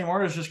use the same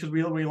artist just because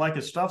we like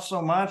his stuff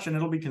so much, and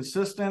it'll be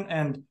consistent.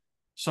 And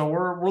so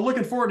we're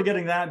looking forward to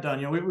getting that done.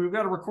 We've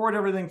got to record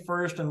everything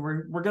first, and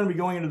we're going to be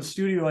going into the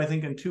studio, I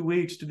think, in 2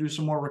 weeks to do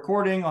some more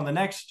recording on the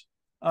next,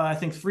 I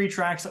think, 3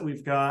 tracks that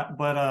we've got.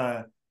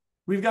 But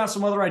we've got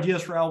some other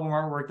ideas for album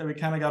artwork that we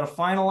kind of got to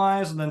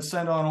finalize and then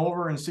send on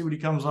over and see what he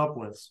comes up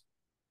with.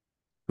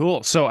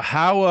 Cool. So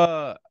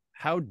how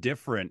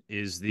different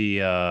is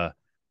the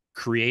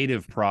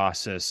creative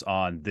process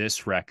on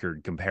this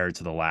record compared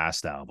to the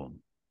last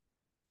album?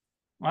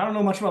 I don't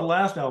know much about the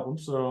last album,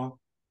 so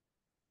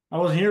I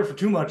wasn't here for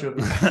too much of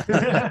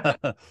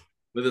it.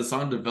 With the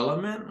song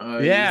development?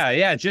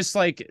 Yeah. Just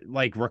like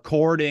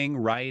recording,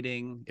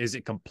 writing. Is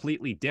it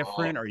completely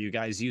different? Are you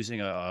guys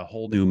using a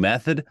whole new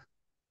method?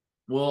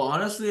 Well,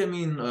 honestly, I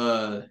mean,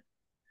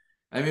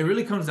 it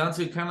really comes down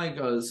to kind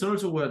of like similar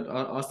to what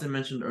Austin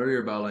mentioned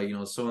earlier about like,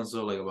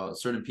 so-and-so, like about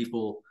certain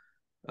people.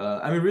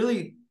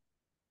 Really,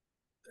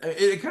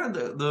 it kind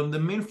of, the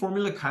main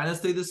formula kind of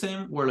stayed the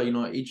same, where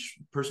like, each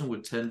person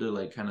would tend to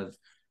like kind of,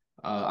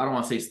 I don't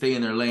want to say stay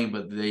in their lane,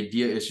 but the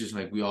idea is just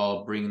like we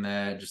all bring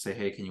that, just say,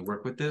 hey, can you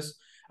work with this?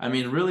 I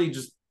mean, really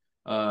just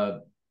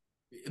the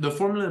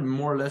formula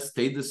more or less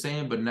stayed the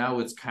same, but now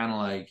it's kind of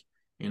like,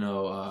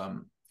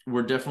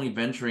 we're definitely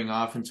venturing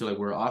off into like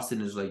where Austin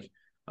is like,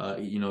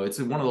 it's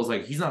one of those,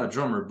 like, he's not a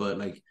drummer, but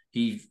like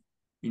he,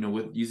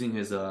 with using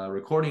his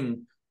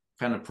recording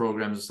kind of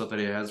programs and stuff that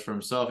he has for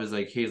himself, is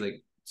like, hey, he's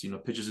like,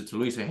 pitches it to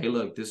Luis, saying, hey,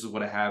 look, this is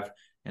what I have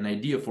an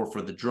idea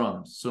for the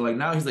drums. So like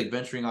now he's like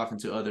venturing off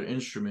into other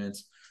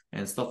instruments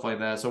and stuff like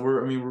that. So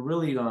we're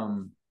really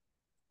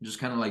just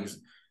kind of like,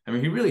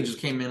 he really just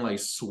came in like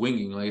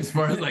swinging, like as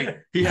far as like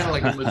he had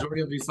like a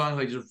majority of these songs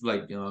like just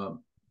like a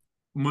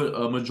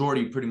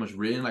majority pretty much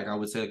written, like I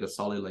would say like a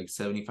solid like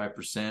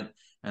 75%,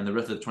 and the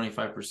rest of the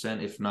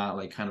 25%, if not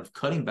like kind of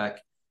cutting back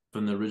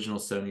from the original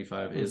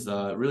 75, is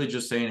really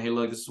just saying, hey,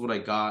 look, this is what I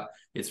got.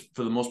 It's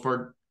for the most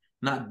part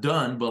not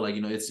done, but like,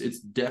 it's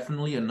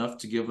definitely enough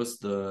to give us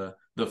the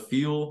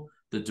feel,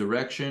 the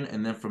direction,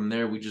 and then from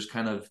there we just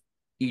kind of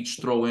each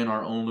throw in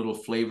our own little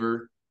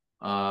flavor,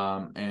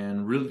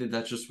 and really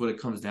that's just what it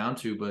comes down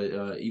to.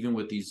 But even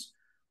with these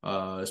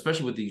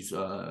especially with these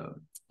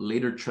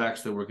later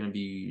tracks that we're going to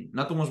be,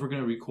 not the ones we're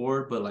going to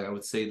record, but like I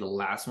would say the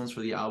last ones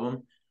for the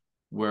album,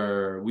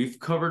 where we've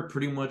covered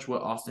pretty much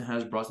what Austin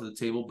has brought to the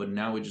table, but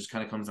now it just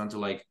kind of comes down to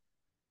like,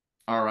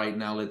 all right,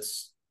 now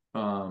let's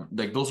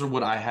like those are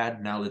what I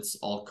had, now let's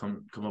all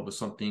come up with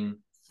something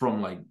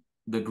from like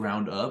the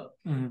ground up.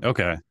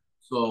 Okay.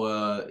 So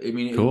cool. It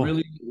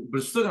really, but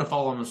it's still gonna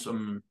follow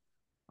some,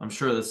 I'm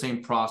sure, the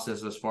same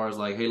process as far as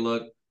like, hey,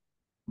 look,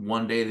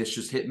 one day this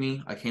just hit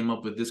me, I came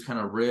up with this kind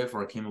of riff,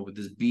 or I came up with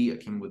this beat, I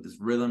came up with this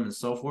rhythm and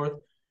so forth.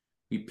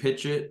 We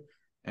pitch it,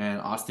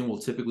 and Austin will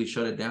typically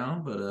shut it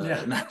down, but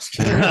like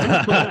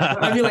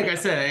I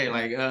said, hey,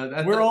 like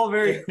we're all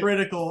very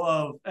critical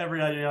of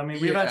every idea.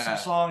 We've had some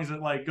songs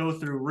that like go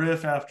through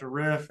riff after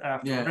riff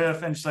after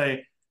riff and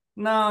say,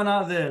 no,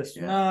 not this,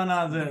 no,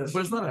 not this. But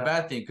it's not a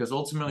bad thing, because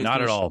ultimately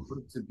not at all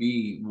to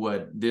be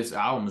what this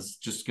album is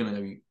just gonna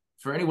be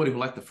for anybody who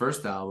liked the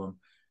first album.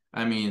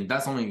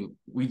 That's only,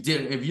 we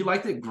did, if you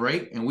liked it,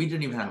 great, and we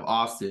didn't even have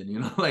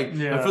Austin, for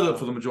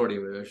the majority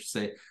of it, I should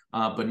say.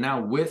 But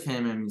now with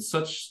him,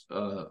 such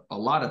a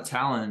lot of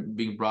talent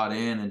being brought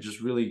in, and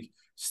just really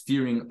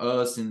steering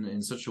us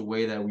in such a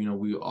way that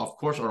we of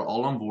course are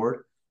all on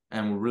board,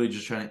 and we're really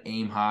just trying to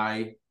aim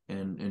high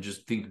and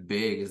just think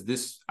big. As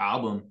this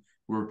album,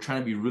 we're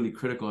trying to be really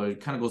critical. It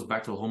kind of goes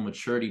back to the whole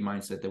maturity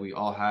mindset that we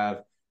all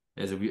have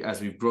as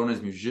we've grown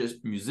as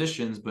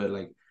musicians, but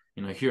like,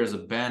 you know, here as a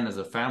band, as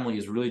a family,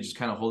 is really just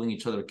kind of holding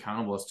each other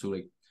accountable as to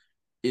like,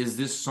 is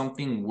this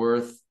something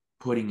worth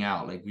putting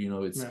out? Like, you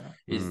know, it's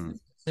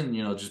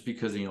you know, just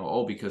because, you know,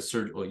 oh, because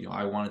Sergio, you know,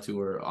 I wanted to,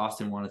 or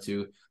Austin wanted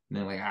to, and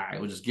then like,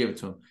 we'll just give it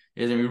to him.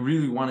 Is, and we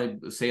really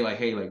want to say like,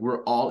 hey, like,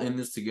 we're all in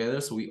this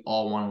together, so we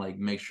all want to like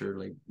make sure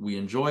like we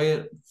enjoy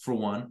it for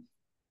one,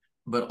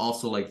 but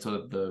also like so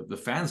that the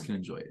fans can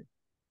enjoy it.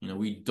 You know,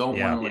 we don't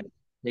want to like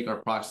take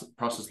our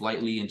process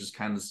lightly and just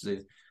kind of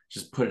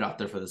just put it out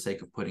there for the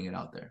sake of putting it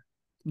out there.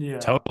 Yeah,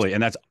 totally.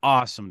 And that's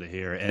awesome to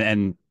hear.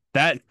 And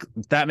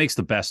that makes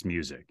the best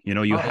music. You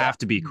know, you have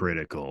to be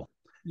critical.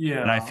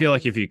 Yeah. And I feel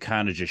like if you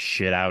kind of just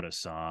shit out a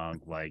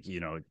song, like, you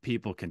know,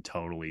 people can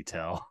totally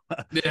tell.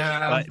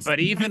 Yeah.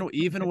 But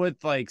even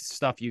with like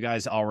stuff you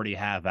guys already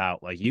have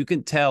out, like you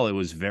can tell it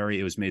was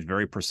made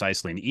very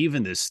precisely. And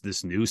even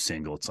this new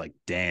single, it's like,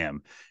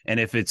 damn. And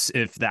if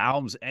the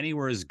album's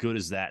anywhere as good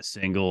as that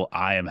single,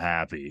 I am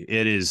happy.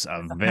 It is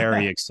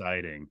very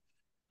exciting.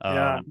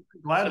 Yeah,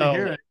 glad to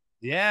hear it.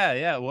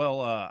 Yeah.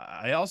 Well,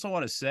 I also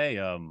want to say,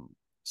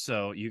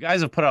 so you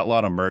guys have put out a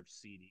lot of merch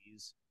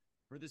CDs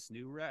for this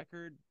new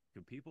record.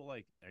 Do people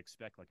like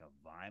expect like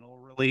a vinyl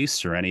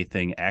release or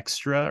anything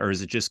extra, or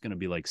is it just going to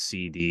be like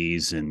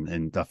CDs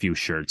and a few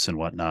shirts and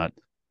whatnot?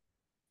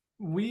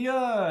 We've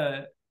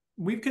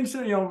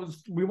considered, you know,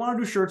 we want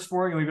to do shirts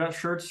for it. We've got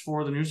shirts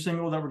for the new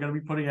single that we're going to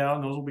be putting out,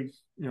 and those will be,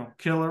 you know,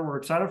 killer. We're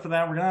excited for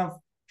that. We're gonna have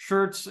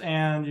shirts,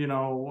 and you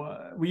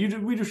know, we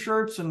do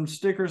shirts and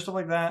stickers, stuff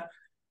like that.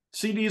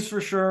 CDs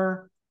for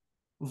sure.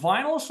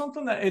 Vinyl is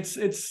something that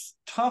it's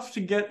tough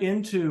to get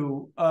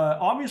into.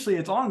 Obviously,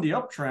 it's on the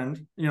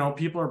uptrend. You know,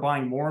 people are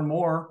buying more and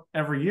more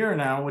every year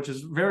now, which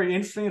is very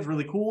interesting. It's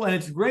really cool, and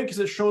it's great because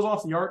it shows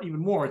off the art even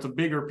more. It's a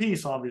bigger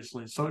piece,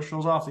 obviously, so it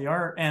shows off the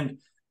art, and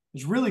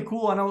it's really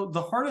cool. I know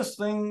the hardest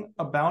thing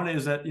about it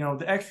is that, you know,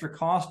 the extra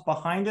cost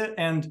behind it,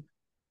 and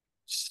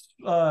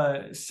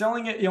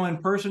selling it, you know, in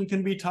person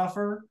can be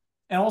tougher,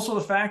 and also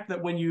the fact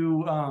that when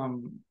you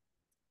know,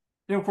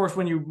 of course,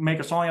 when you make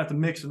a song, you have to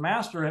mix and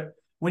master it.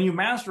 When you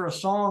master a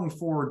song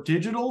for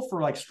digital,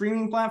 for like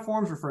streaming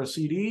platforms or for a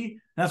CD,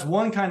 that's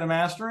one kind of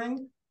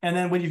mastering. And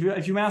then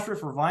if you master it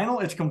for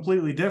vinyl, it's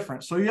completely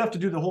different. So you have to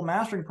do the whole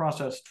mastering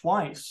process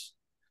twice.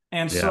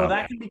 And so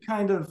that can be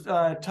kind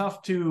of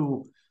tough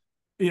to,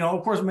 you know,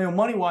 of course, you know,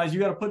 money-wise,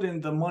 you got to put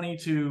in the money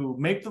to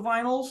make the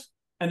vinyls,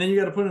 and then you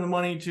got to put in the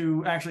money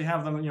to actually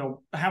have them, you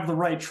know, have the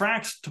right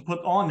tracks to put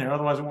on there.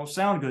 Otherwise, it won't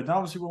sound good. And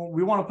obviously,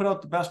 we want to put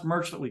out the best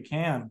merch that we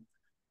can.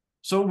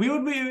 So we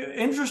would be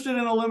interested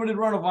in a limited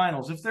run of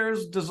vinyls. If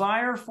there's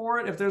desire for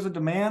it, if there's a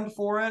demand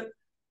for it,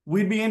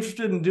 we'd be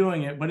interested in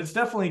doing it. But it's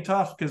definitely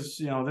tough because,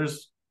 you know,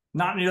 there's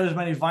not nearly as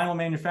many vinyl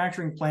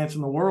manufacturing plants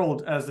in the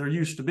world as there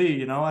used to be.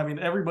 You know, I mean,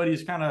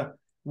 everybody's kind of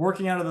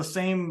working out of the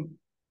same,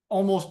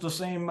 almost the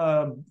same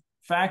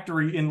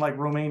factory in like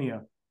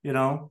Romania, you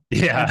know?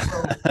 Yeah.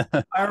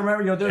 So I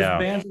remember, you know, there's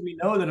bands that we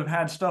know that have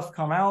had stuff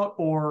come out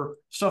or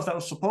stuff that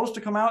was supposed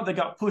to come out that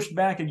got pushed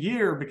back a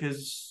year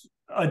because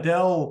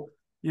Adele,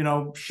 you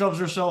know, shoves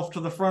herself to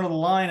the front of the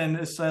line and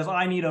it says,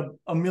 I need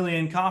a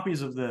million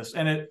copies of this.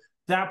 And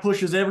that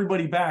pushes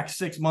everybody back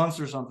 6 months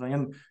or something.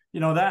 And,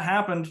 you know, that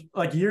happened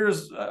like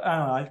years, I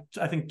don't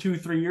know, I think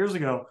 2-3 years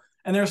ago.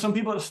 And there are some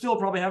people that still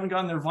probably haven't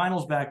gotten their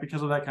vinyls back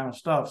because of that kind of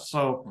stuff.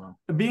 So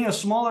being a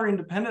smaller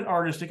independent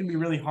artist, it can be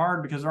really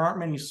hard because there aren't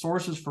many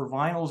sources for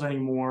vinyls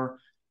anymore.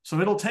 So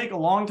it'll take a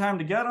long time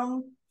to get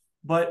them.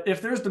 But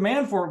if there's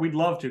demand for it, we'd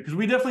love to, because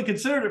we definitely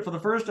considered it for the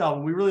first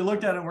album. We really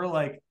looked at it and we're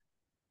like,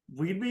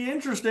 we'd be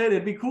interested.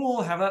 It'd be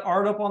cool. Have that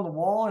art up on the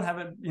wall and have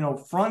it, you know,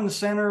 front and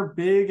center,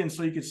 big. And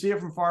so you could see it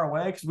from far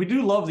away. Cause we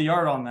do love the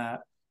art on that.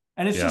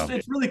 And it's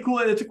it's really cool.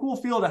 It's a cool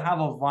feel to have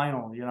a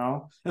vinyl, you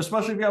know,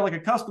 especially if you got like a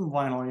custom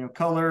vinyl, you know,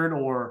 colored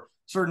or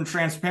certain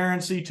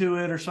transparency to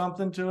it or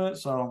something to it.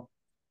 So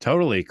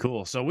totally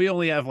cool. So we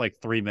only have like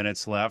 3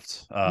 minutes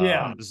left.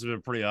 Yeah. This has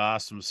been pretty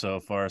awesome so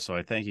far. So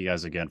I thank you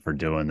guys again for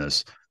doing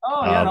this.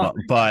 Oh, yeah. No,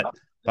 but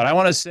I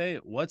want to say,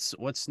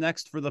 what's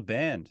next for the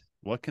band?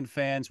 What can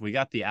fans? We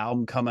got the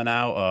album coming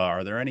out.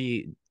 Are there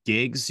any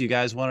gigs you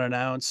guys want to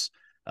announce?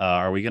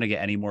 Are we going to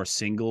get any more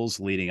singles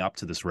leading up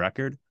to this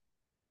record?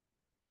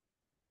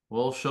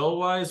 Well,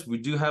 show-wise, we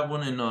do have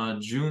one in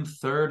June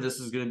 3rd.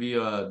 This is going to be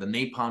the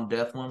Napalm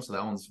Death one, so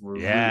that one's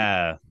really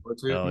hell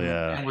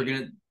yeah. And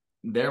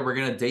we're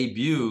gonna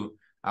debut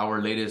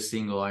our latest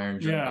single,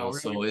 Iron Jungle.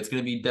 So it's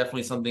gonna be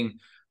definitely something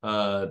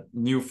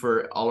new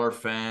for all our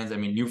fans. I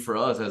mean, new for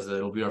us, as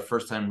it'll be our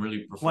first time really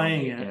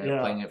performing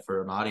playing it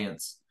for an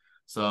audience.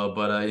 So,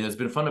 but it's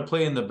been fun to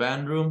play in the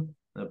band room,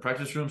 the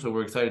practice room. So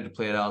we're excited to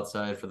play it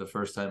outside for the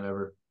first time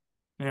ever.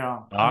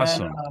 Yeah,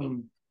 awesome.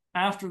 And,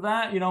 after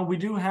that, you know, we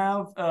do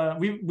have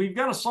we've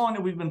got a song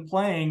that we've been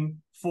playing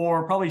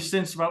for probably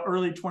since about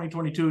early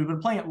 2022. We've been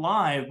playing it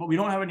live, but we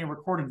don't have any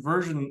recorded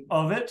version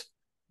of it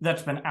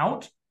that's been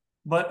out.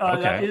 But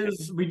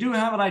we do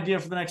have an idea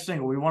for the next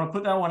single. We want to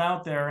put that one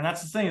out there, and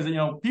that's the thing is that, you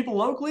know, people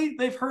locally,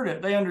 they've heard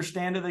it, they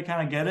understand it, they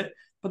kind of get it,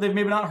 but they've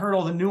maybe not heard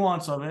all the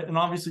nuance of it. And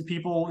obviously,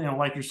 people, you know,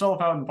 like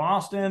yourself out in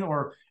Boston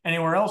or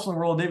anywhere else in the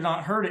world, they've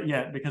not heard it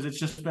yet because it's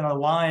just been a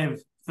live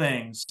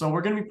things. So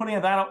we're going to be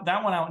putting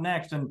that one out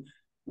next. And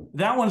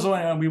that one's,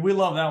 I mean, we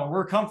love that one.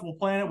 We're comfortable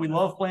playing it. We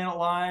love playing it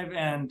live.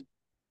 And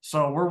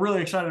so we're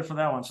really excited for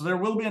that one. So there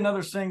will be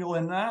another single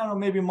in, I don't know,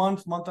 maybe a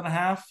month and a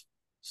half.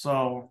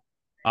 So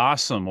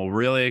awesome. Well,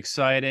 really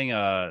exciting.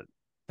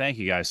 Thank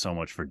you guys so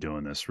much for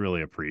doing this.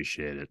 Really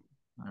appreciate it.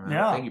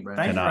 Yeah. Thank you,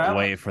 Brandon. Cannot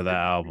wait for the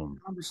album.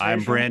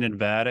 I'm Brandon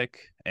Battick,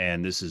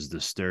 and this is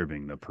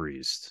Disturbing the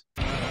Priest.